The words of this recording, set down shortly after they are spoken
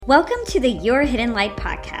Welcome to the Your Hidden Light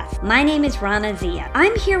podcast. My name is Rana Zia.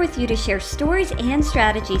 I'm here with you to share stories and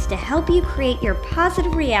strategies to help you create your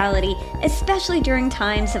positive reality, especially during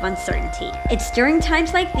times of uncertainty. It's during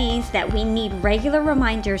times like these that we need regular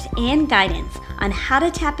reminders and guidance on how to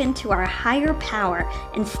tap into our higher power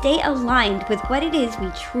and stay aligned with what it is we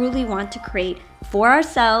truly want to create for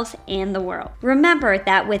ourselves and the world. Remember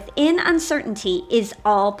that within uncertainty is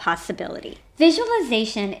all possibility.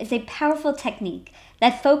 Visualization is a powerful technique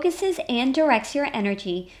that focuses and directs your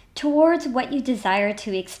energy towards what you desire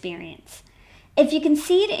to experience. If you can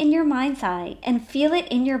see it in your mind's eye and feel it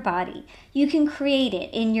in your body, you can create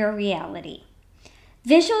it in your reality.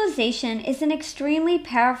 Visualization is an extremely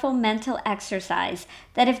powerful mental exercise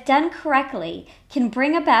that, if done correctly, can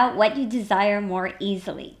bring about what you desire more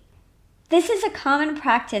easily. This is a common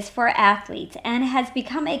practice for athletes and has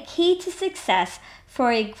become a key to success for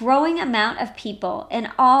a growing amount of people in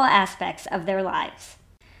all aspects of their lives.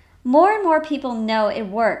 More and more people know it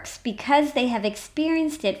works because they have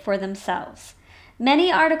experienced it for themselves.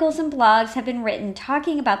 Many articles and blogs have been written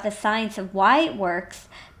talking about the science of why it works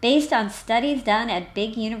based on studies done at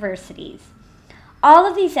big universities. All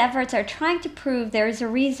of these efforts are trying to prove there is a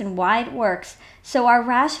reason why it works so our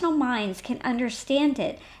rational minds can understand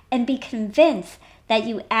it and be convinced that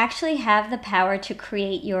you actually have the power to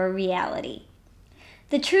create your reality.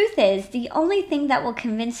 The truth is, the only thing that will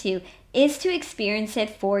convince you is to experience it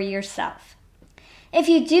for yourself. If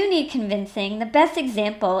you do need convincing, the best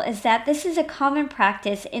example is that this is a common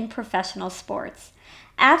practice in professional sports.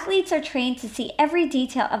 Athletes are trained to see every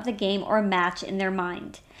detail of the game or match in their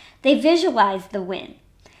mind. They visualize the win.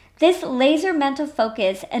 This laser mental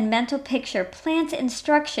focus and mental picture plants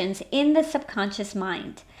instructions in the subconscious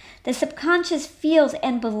mind. The subconscious feels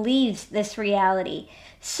and believes this reality,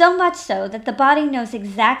 so much so that the body knows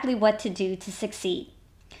exactly what to do to succeed.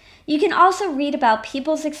 You can also read about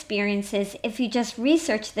people's experiences if you just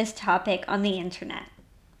research this topic on the internet.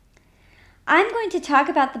 I'm going to talk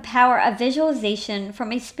about the power of visualization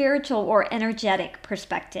from a spiritual or energetic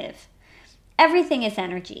perspective. Everything is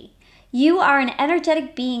energy. You are an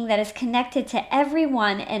energetic being that is connected to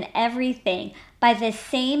everyone and everything by this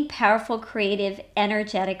same powerful, creative,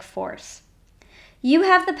 energetic force. You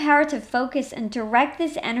have the power to focus and direct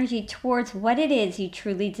this energy towards what it is you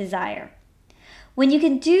truly desire. When you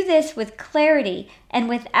can do this with clarity and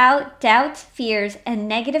without doubts, fears, and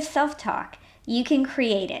negative self-talk, you can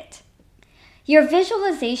create it. Your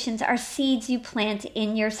visualizations are seeds you plant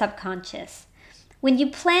in your subconscious. When you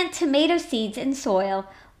plant tomato seeds in soil,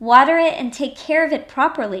 water it and take care of it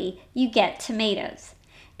properly, you get tomatoes.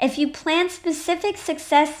 If you plant specific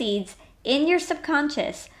success seeds in your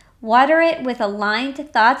subconscious, water it with aligned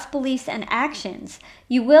thoughts, beliefs, and actions,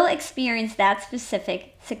 you will experience that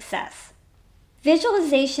specific success.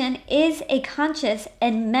 Visualization is a conscious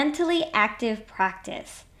and mentally active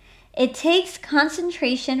practice. It takes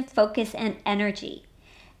concentration, focus, and energy.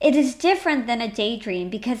 It is different than a daydream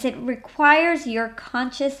because it requires your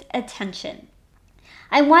conscious attention.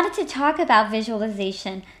 I wanted to talk about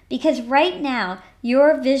visualization because right now,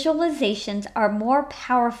 your visualizations are more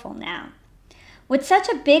powerful now. With such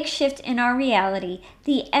a big shift in our reality,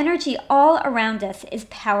 the energy all around us is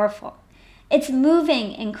powerful. It's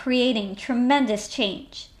moving and creating tremendous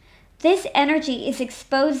change. This energy is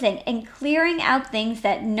exposing and clearing out things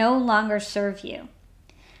that no longer serve you.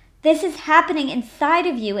 This is happening inside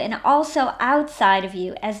of you and also outside of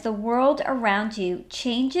you as the world around you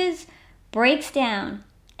changes, breaks down,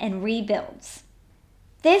 and rebuilds.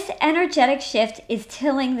 This energetic shift is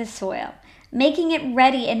tilling the soil, making it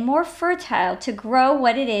ready and more fertile to grow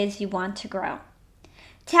what it is you want to grow.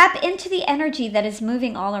 Tap into the energy that is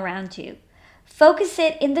moving all around you. Focus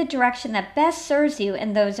it in the direction that best serves you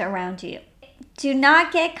and those around you. Do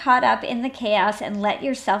not get caught up in the chaos and let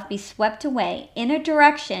yourself be swept away in a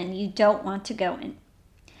direction you don't want to go in.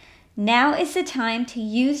 Now is the time to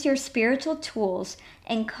use your spiritual tools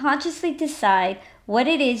and consciously decide what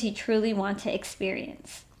it is you truly want to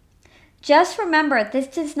experience. Just remember, this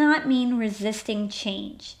does not mean resisting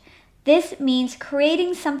change. This means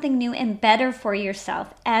creating something new and better for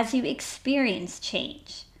yourself as you experience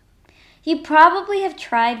change. You probably have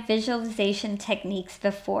tried visualization techniques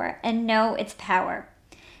before and know its power.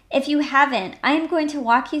 If you haven't, I am going to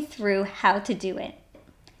walk you through how to do it.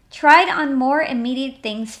 Try it on more immediate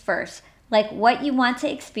things first, like what you want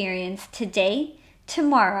to experience today,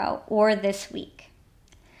 tomorrow, or this week.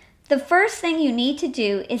 The first thing you need to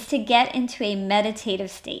do is to get into a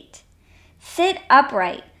meditative state. Sit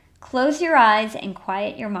upright, close your eyes, and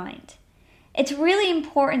quiet your mind. It's really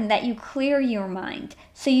important that you clear your mind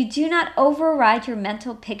so you do not override your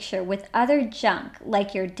mental picture with other junk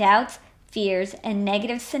like your doubts, fears, and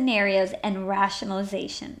negative scenarios and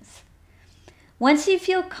rationalizations. Once you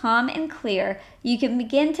feel calm and clear, you can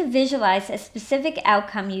begin to visualize a specific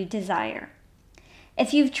outcome you desire.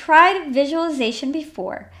 If you've tried visualization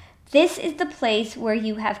before, this is the place where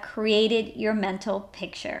you have created your mental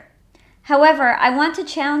picture. However, I want to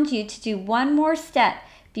challenge you to do one more step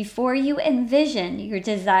before you envision your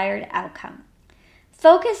desired outcome.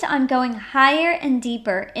 Focus on going higher and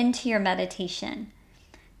deeper into your meditation.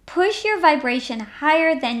 Push your vibration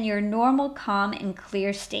higher than your normal calm and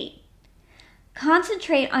clear state.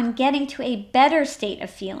 Concentrate on getting to a better state of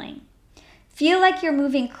feeling. Feel like you're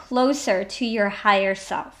moving closer to your higher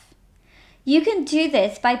self. You can do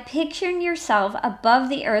this by picturing yourself above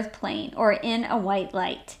the earth plane or in a white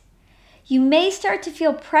light. You may start to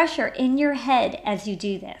feel pressure in your head as you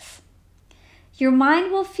do this. Your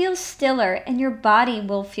mind will feel stiller and your body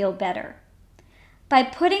will feel better. By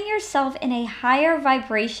putting yourself in a higher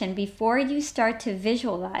vibration before you start to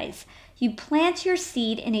visualize, you plant your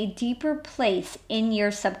seed in a deeper place in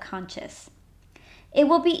your subconscious. It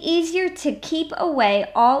will be easier to keep away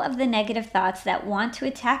all of the negative thoughts that want to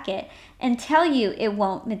attack it and tell you it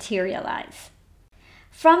won't materialize.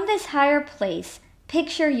 From this higher place,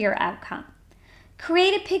 picture your outcome.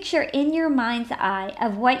 Create a picture in your mind's eye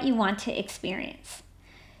of what you want to experience.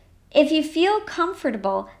 If you feel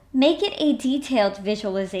comfortable, make it a detailed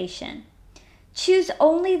visualization. Choose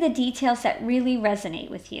only the details that really resonate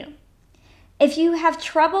with you. If you have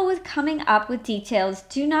trouble with coming up with details,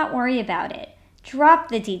 do not worry about it. Drop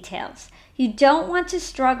the details. You don't want to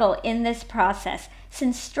struggle in this process,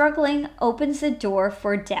 since struggling opens the door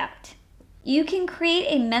for doubt. You can create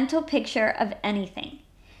a mental picture of anything.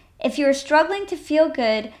 If you're struggling to feel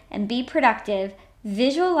good and be productive,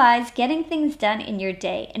 visualize getting things done in your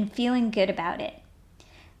day and feeling good about it.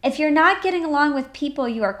 If you're not getting along with people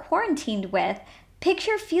you are quarantined with,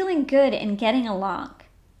 picture feeling good and getting along.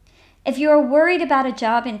 If you are worried about a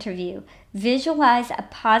job interview, visualize a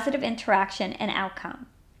positive interaction and outcome.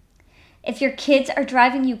 If your kids are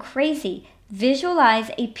driving you crazy, visualize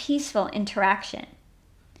a peaceful interaction.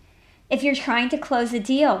 If you're trying to close a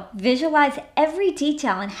deal, visualize every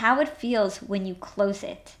detail and how it feels when you close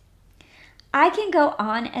it. I can go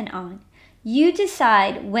on and on. You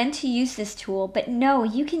decide when to use this tool, but know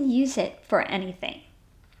you can use it for anything.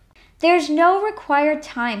 There's no required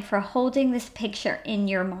time for holding this picture in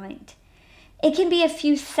your mind. It can be a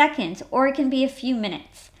few seconds or it can be a few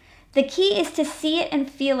minutes. The key is to see it and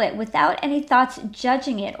feel it without any thoughts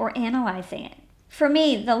judging it or analyzing it. For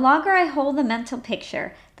me, the longer I hold the mental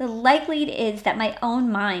picture, the likely it is that my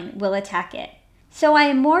own mind will attack it. So I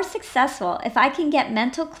am more successful if I can get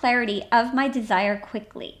mental clarity of my desire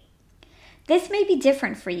quickly. This may be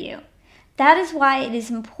different for you. That is why it is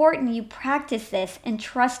important you practice this and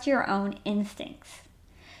trust your own instincts.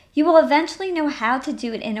 You will eventually know how to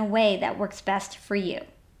do it in a way that works best for you.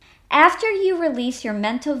 After you release your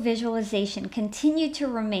mental visualization, continue to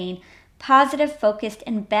remain positive, focused,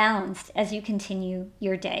 and balanced as you continue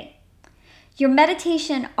your day. Your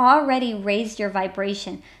meditation already raised your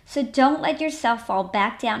vibration, so don't let yourself fall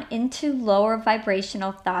back down into lower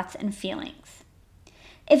vibrational thoughts and feelings.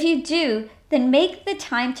 If you do, then make the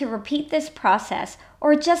time to repeat this process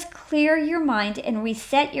or just clear your mind and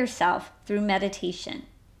reset yourself through meditation.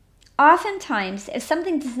 Oftentimes, if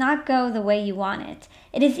something does not go the way you want it,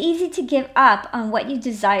 it is easy to give up on what you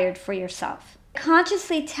desired for yourself.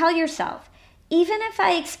 Consciously tell yourself, even if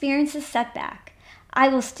I experience a setback, I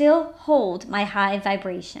will still hold my high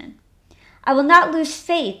vibration. I will not lose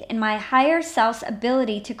faith in my higher self's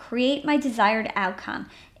ability to create my desired outcome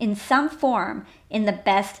in some form in the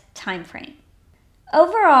best time frame.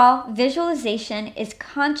 Overall, visualization is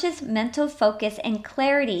conscious mental focus and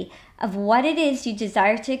clarity of what it is you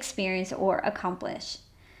desire to experience or accomplish.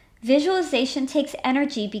 Visualization takes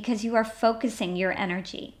energy because you are focusing your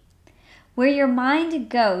energy. Where your mind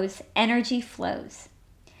goes, energy flows.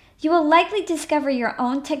 You will likely discover your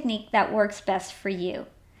own technique that works best for you.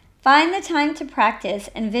 Find the time to practice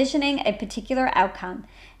envisioning a particular outcome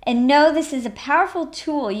and know this is a powerful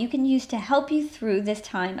tool you can use to help you through this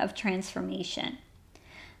time of transformation.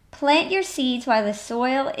 Plant your seeds while the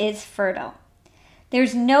soil is fertile.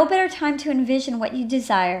 There's no better time to envision what you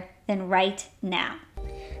desire than right now.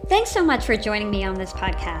 Thanks so much for joining me on this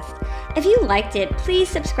podcast. If you liked it, please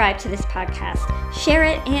subscribe to this podcast, share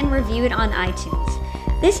it, and review it on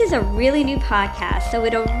iTunes. This is a really new podcast, so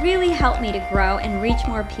it'll really help me to grow and reach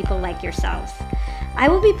more people like yourselves. I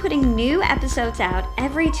will be putting new episodes out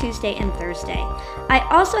every Tuesday and Thursday. I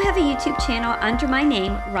also have a YouTube channel under my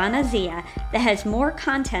name, Rana Zia, that has more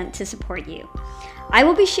content to support you. I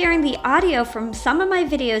will be sharing the audio from some of my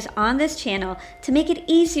videos on this channel to make it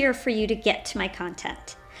easier for you to get to my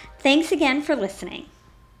content. Thanks again for listening.